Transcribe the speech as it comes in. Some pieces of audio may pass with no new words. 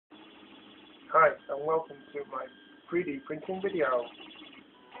Hi, and welcome to my 3D printing video.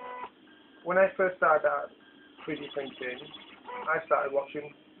 When I first started out 3D printing, I started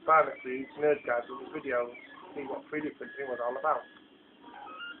watching Barnacy's Nerdgasm videos to see what 3D printing was all about.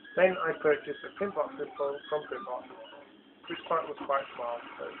 Then I purchased a Printbox Simple from Printbox, which was quite small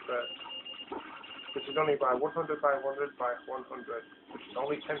at first, which is only by 100 by 100 by 100, which is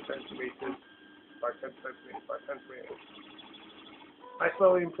only 10 centimeters by 10 centimeters by 10 centimeters. I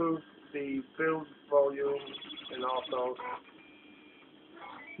slowly improved the build volume, and also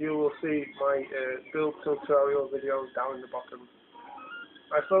you will see my build tutorial videos down in the bottom.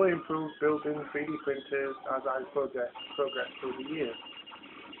 I slowly improved building 3D printers as I progressed through the years.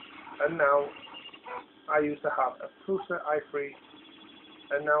 And now I used to have a Prusa i3,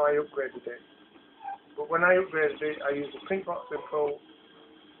 and now I upgraded it. But when I upgraded it, I used a Printbox Simple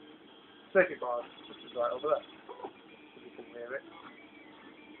circuit board, which is right over there, if you can hear it.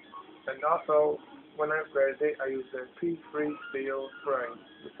 And also, when I upgraded it, I used a P3 steel frame,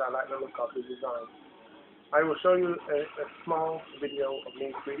 which I like the look of the design. I will show you a small video of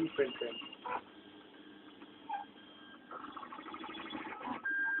me 3D printing.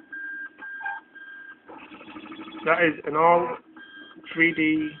 That is an all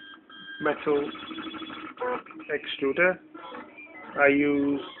 3D metal extruder. I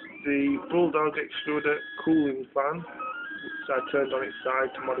use the Bulldog extruder cooling fan, which I turned on its side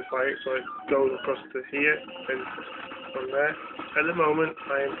to modify it so it goes across to here and from there. At the moment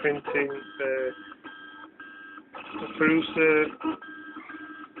I am printing a Prusa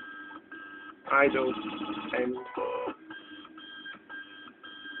idle end.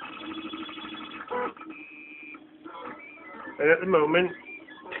 And at the moment,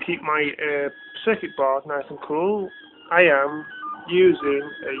 to keep my circuit board nice and cool, I am using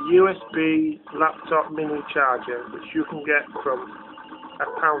a USB laptop mini charger, which you can get from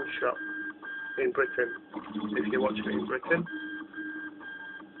a pound shop in Britain, if you're watching it in Britain,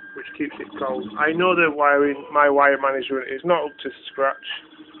 which keeps it cold. I know the my wire management is not up to scratch,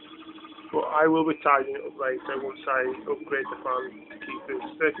 but I will be tidying it up later once I upgrade the fan to keep the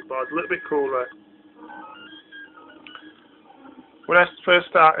circuit board a little bit cooler. When I first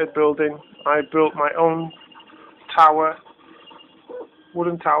started building, I built my own tower,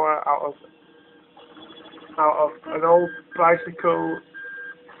 wooden tower out of an old bicycle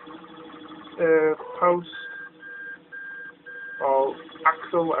post or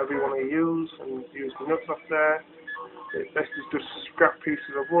axle, whatever you want to use, and use the nuts off there. This is just scrap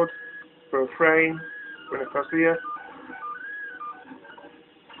pieces of wood for a frame, going across here.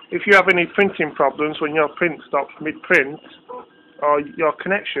 If you have any printing problems when your print stops mid-print, or your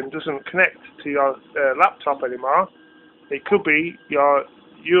connection doesn't connect to your laptop anymore, it could be your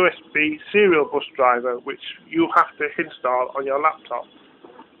USB serial bus driver, which you have to install on your laptop.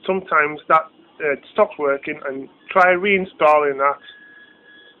 Sometimes that stops working, and try reinstalling that.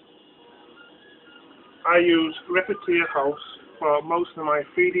 I use Repetier House for most of my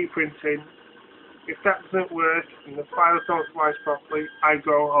 3D printing. If that doesn't work and the files don't slice properly, I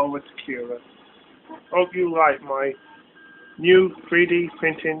go over to Cura. Hope you like my new 3D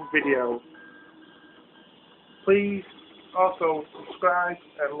printing video. Please also subscribe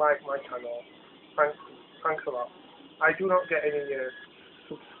and like my channel. Thanks a lot. I do not get any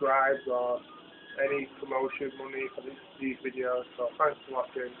subscribes or any promotion money for these videos, so thanks for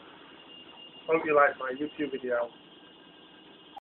watching. Hope you like my YouTube video.